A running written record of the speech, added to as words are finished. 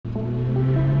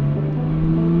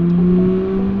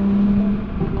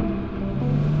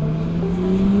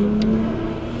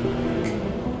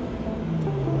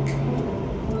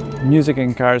Music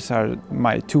and cars are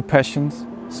my two passions,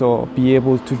 so be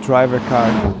able to drive a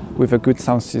car with a good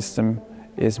sound system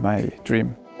is my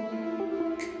dream.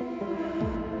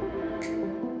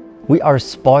 We are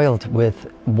spoiled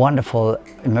with wonderful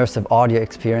immersive audio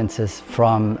experiences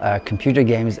from computer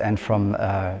games and from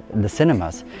the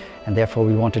cinemas, and therefore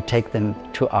we want to take them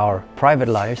to our private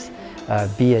lives,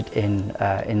 be it in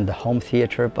the home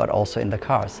theater but also in the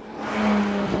cars.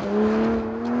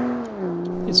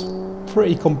 It's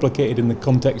pretty complicated in the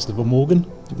context of a Morgan.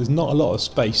 There's not a lot of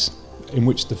space in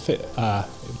which to fit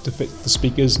the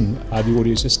speakers and the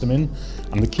audio system in,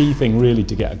 and the key thing really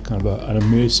to get a kind of an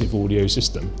immersive audio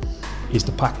system is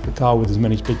to pack the car with as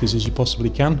many speakers as you possibly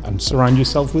can and surround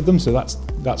yourself with them. So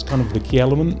that's kind of the key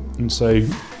element, and so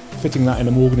fitting that in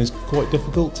a Morgan is quite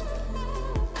difficult.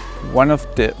 One of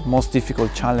the most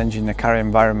difficult challenges in a car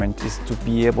environment is to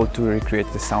be able to recreate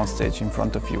the soundstage in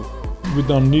front of you. With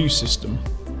our new system,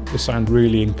 the sound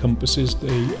really encompasses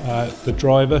the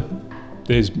driver.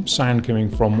 There's sound coming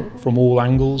from all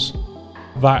angles.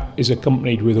 That is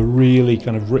accompanied with a really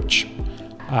kind of rich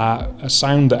a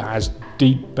sound that has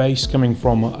deep bass coming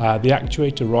from the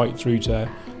actuator right through to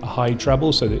a high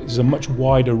treble, so there's a much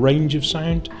wider range of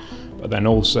sound. But then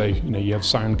also, you have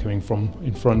sound coming from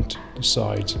in front, the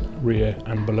sides, rear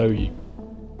and below you.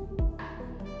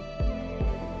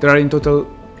 There are in total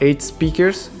 8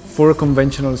 speakers, 4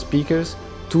 conventional speakers,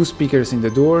 2 speakers in the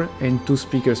door and 2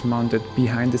 speakers mounted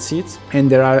behind the seats, and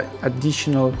there are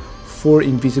additional 4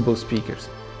 invisible speakers.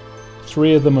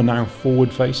 3 of them are now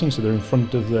forward facing, so they're in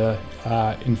front of the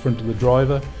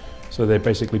driver, so they're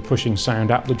basically pushing sound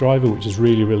at the driver, which is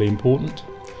really, really important.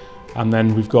 And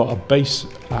then we've got a bass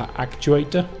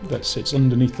actuator that sits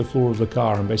underneath the floor of the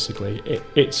car, and basically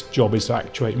its job is to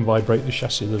actuate and vibrate the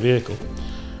chassis of the vehicle.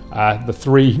 The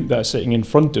 3 that are sitting in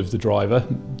front of the driver,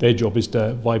 their job is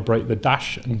to vibrate the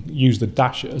dash and use the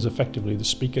dash as effectively the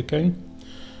speaker cone.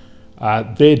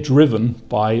 They're driven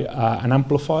by an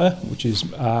amplifier which is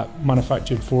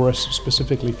manufactured for us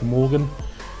specifically for Morgan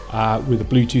with a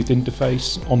Bluetooth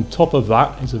interface. On top of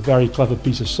that is a very clever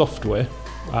piece of software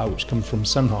which comes from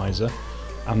Sennheiser,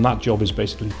 and that job is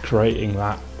basically creating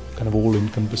that kind of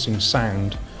all-encompassing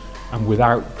sound, and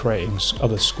without creating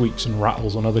other squeaks and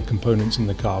rattles on other components in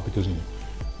the car, because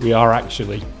we are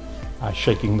actually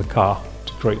shaking the car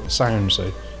to create the sound,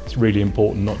 so it's really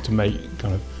important not to make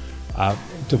kind of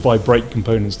to vibrate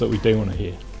components that we don't want to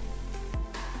hear.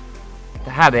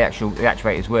 How the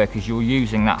actuators work is you're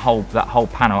using that whole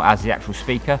panel as the actual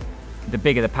speaker. The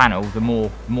bigger the panel, the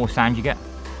more sound you get.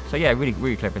 So yeah,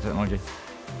 really clever technology.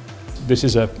 This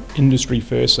is an industry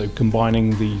first, so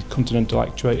combining the Continental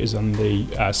actuators and the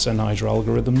Sennheiser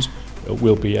algorithms, it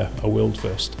will be a world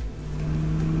first.